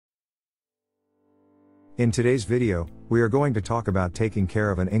In today's video, we are going to talk about taking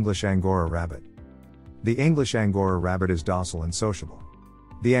care of an English Angora Rabbit. The English Angora Rabbit is docile and sociable.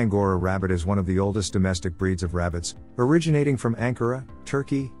 The Angora Rabbit is one of the oldest domestic breeds of rabbits, originating from Ankara,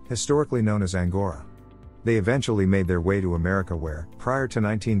 Turkey, historically known as Angora. They eventually made their way to America where, prior to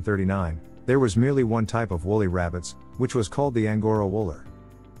 1939, there was merely one type of woolly rabbits, which was called the Angora Wooler.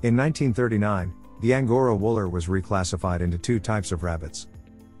 In 1939, the Angora Wooler was reclassified into two types of rabbits: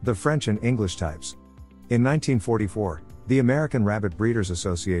 the French and English types. In 1944, the American Rabbit Breeders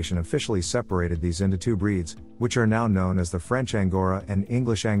Association officially separated these into two breeds, which are now known as the French Angora and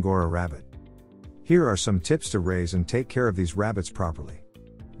English Angora Rabbit. Here are some tips to raise and take care of these rabbits properly.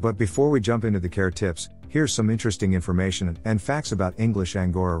 But before we jump into the care tips, here's some interesting information and facts about English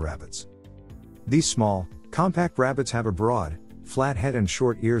Angora Rabbits. These small, compact rabbits have a broad, flat head and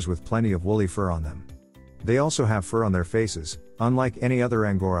short ears with plenty of woolly fur on them. They also have fur on their faces, unlike any other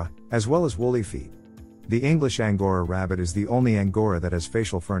Angora, as well as woolly feet. The English Angora Rabbit is the only Angora that has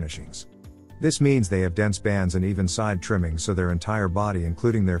facial furnishings. This means they have dense bands and even side trimmings, so their entire body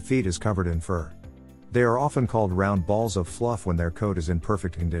including their feet is covered in fur. They are often called round balls of fluff when their coat is in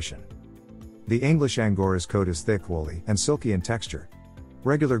perfect condition. The English Angora's coat is thick, woolly, and silky in texture.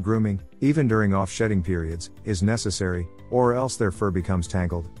 Regular grooming, even during off-shedding periods, is necessary, or else their fur becomes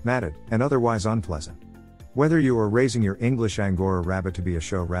tangled, matted, and otherwise unpleasant. Whether you are raising your English Angora Rabbit to be a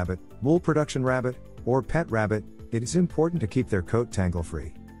show rabbit, wool production rabbit, or pet rabbit, it is important to keep their coat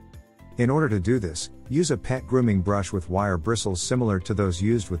tangle-free. In order to do this, use a pet grooming brush with wire bristles similar to those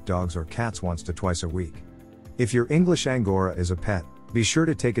used with dogs or cats once to twice a week. If your English Angora is a pet, be sure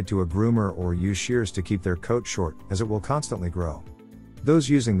to take it to a groomer or use shears to keep their coat short, as it will constantly grow. Those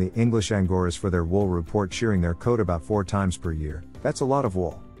using the English Angoras for their wool report shearing their coat about 4 times per year. That's a lot of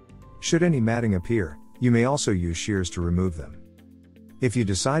wool. Should any matting appear, you may also use shears to remove them. If you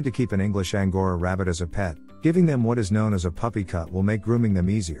decide to keep an English Angora Rabbit as a pet, giving them what is known as a puppy cut will make grooming them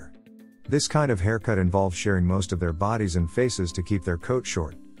easier. This kind of haircut involves shearing most of their bodies and faces to keep their coat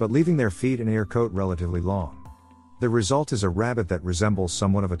short, but leaving their feet and ear coat relatively long. The result is a rabbit that resembles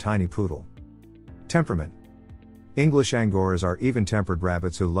somewhat of a tiny poodle. Temperament. English Angoras are even-tempered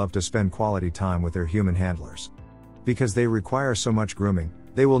rabbits who love to spend quality time with their human handlers. Because they require so much grooming,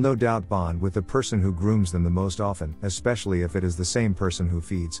 they will no doubt bond with the person who grooms them the most often, especially if it is the same person who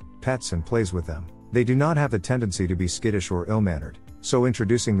feeds, pets and plays with them. They do not have the tendency to be skittish or ill-mannered, so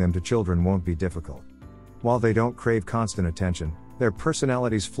introducing them to children won't be difficult. While they don't crave constant attention, their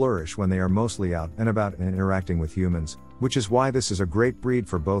personalities flourish when they are mostly out and about and interacting with humans, which is why this is a great breed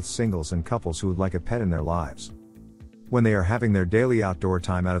for both singles and couples who would like a pet in their lives. When they are having their daily outdoor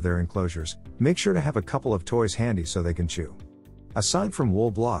time out of their enclosures, make sure to have a couple of toys handy so they can chew. Aside from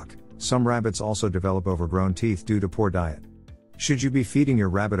wool block, some rabbits also develop overgrown teeth due to poor diet. Should you be feeding your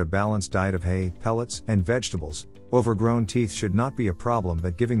rabbit a balanced diet of hay, pellets, and vegetables, overgrown teeth should not be a problem,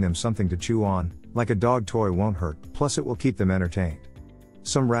 but giving them something to chew on, like a dog toy, won't hurt, plus it will keep them entertained.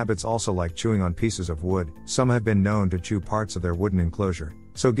 Some rabbits also like chewing on pieces of wood. Some have been known to chew parts of their wooden enclosure,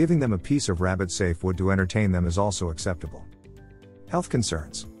 so giving them a piece of rabbit-safe wood to entertain them is also acceptable. Health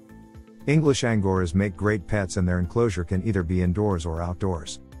concerns. English Angoras make great pets and their enclosure can either be indoors or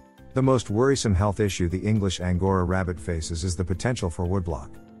outdoors. The most worrisome health issue the English Angora Rabbit faces is the potential for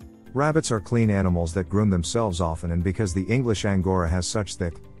woodblock. Rabbits are clean animals that groom themselves often, and because the English Angora has such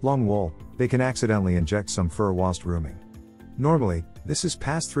thick, long wool, they can accidentally inject some fur whilst grooming. Normally, this is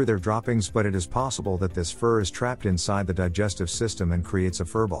passed through their droppings, but it is possible that this fur is trapped inside the digestive system and creates a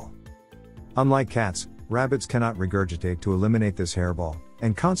furball. Unlike cats, rabbits cannot regurgitate to eliminate this hairball,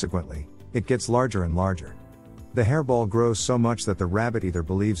 and consequently, it gets larger and larger. The hairball grows so much that the rabbit either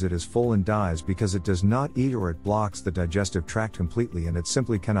believes it is full and dies because it does not eat, or it blocks the digestive tract completely and it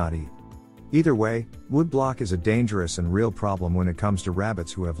simply cannot eat. Either way, woodblock is a dangerous and real problem when it comes to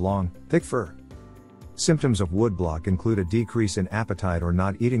rabbits who have long, thick fur. Symptoms of woodblock include a decrease in appetite or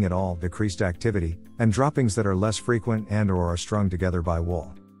not eating at all, decreased activity, and droppings that are less frequent and/or are strung together by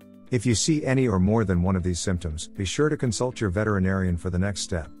wool. If you see any or more than one of these symptoms, be sure to consult your veterinarian for the next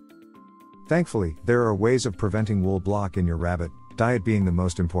step. Thankfully, there are ways of preventing wool block in your rabbit, diet being the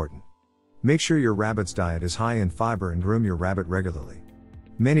most important. Make sure your rabbit's diet is high in fiber and groom your rabbit regularly.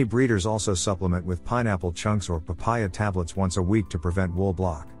 Many breeders also supplement with pineapple chunks or papaya tablets once a week to prevent wool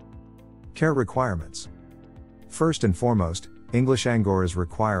block. Care requirements. First and foremost, English Angoras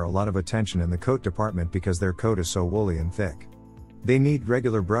require a lot of attention in the coat department because their coat is so woolly and thick. They need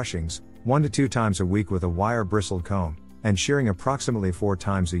regular brushings, 1 to 2 times a week with a wire bristled comb, and shearing approximately 4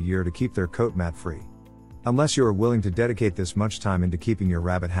 times a year to keep their coat mat-free. Unless you are willing to dedicate this much time into keeping your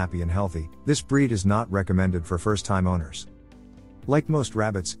rabbit happy and healthy, this breed is not recommended for first-time owners. Like most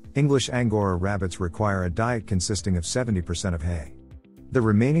rabbits, English Angora rabbits require a diet consisting of 70% of hay. The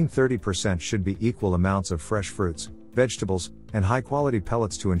remaining 30% should be equal amounts of fresh fruits, vegetables, and high-quality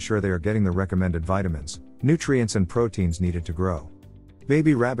pellets to ensure they are getting the recommended vitamins, nutrients and proteins needed to grow.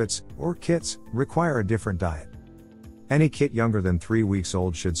 Baby rabbits, or kits, require a different diet. Any kit younger than 3 weeks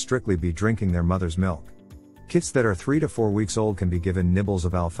old should strictly be drinking their mother's milk. Kits that are 3 to 4 weeks old can be given nibbles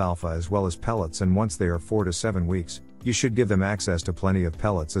of alfalfa as well as pellets, and once they are 4 to 7 weeks, you should give them access to plenty of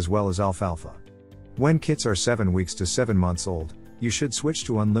pellets as well as alfalfa. When kits are 7 weeks to 7 months old, you should switch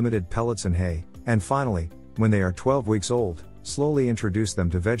to unlimited pellets and hay, and finally, when they are 12 weeks old, slowly introduce them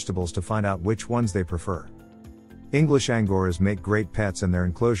to vegetables to find out which ones they prefer. English Angoras make great pets, and their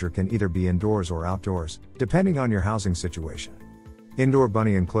enclosure can either be indoors or outdoors, depending on your housing situation. Indoor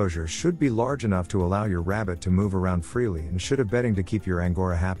bunny enclosures should be large enough to allow your rabbit to move around freely and should have bedding to keep your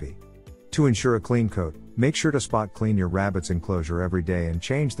Angora happy. To ensure a clean coat, make sure to spot clean your rabbit's enclosure every day and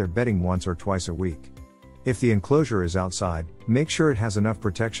change their bedding once or twice a week. If the enclosure is outside, make sure it has enough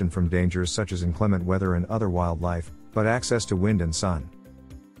protection from dangers such as inclement weather and other wildlife, but access to wind and sun.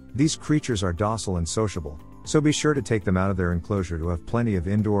 These creatures are docile and sociable, so be sure to take them out of their enclosure to have plenty of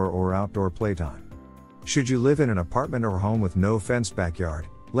indoor or outdoor playtime. Should you live in an apartment or home with no fenced backyard,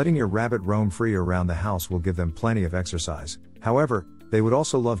 letting your rabbit roam free around the house will give them plenty of exercise. However, they would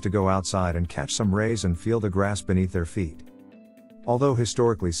also love to go outside and catch some rays and feel the grass beneath their feet. Although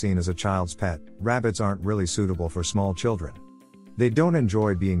historically seen as a child's pet, rabbits aren't really suitable for small children. They don't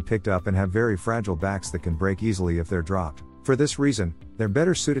enjoy being picked up and have very fragile backs that can break easily if they're dropped. For this reason, they're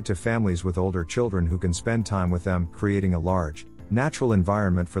better suited to families with older children who can spend time with them, creating a large, natural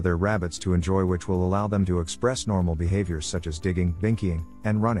environment for their rabbits to enjoy, which will allow them to express normal behaviors such as digging, binkying,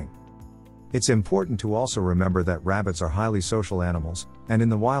 and running. It's important to also remember that rabbits are highly social animals, and in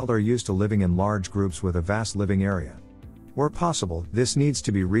the wild are used to living in large groups with a vast living area. Where possible, this needs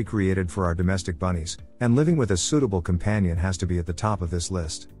to be recreated for our domestic bunnies, and living with a suitable companion has to be at the top of this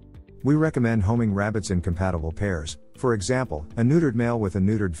list. We recommend homing rabbits in compatible pairs, for example, a neutered male with a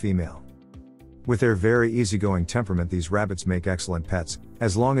neutered female. With their very easygoing temperament, these rabbits make excellent pets,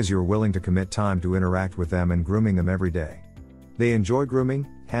 as long as you're willing to commit time to interact with them and grooming them every day. They enjoy grooming,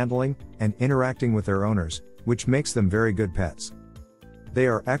 handling, and interacting with their owners, which makes them very good pets. They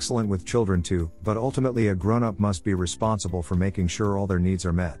are excellent with children too, but ultimately a grown-up must be responsible for making sure all their needs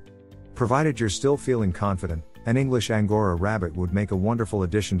are met. Provided you're still feeling confident, an English Angora Rabbit would make a wonderful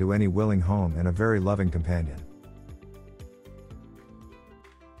addition to any willing home and a very loving companion.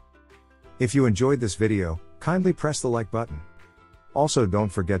 If you enjoyed this video, kindly press the like button. Also, don't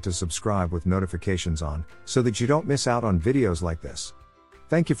forget to subscribe with notifications on, so that you don't miss out on videos like this.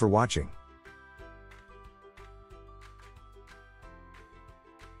 Thank you for watching.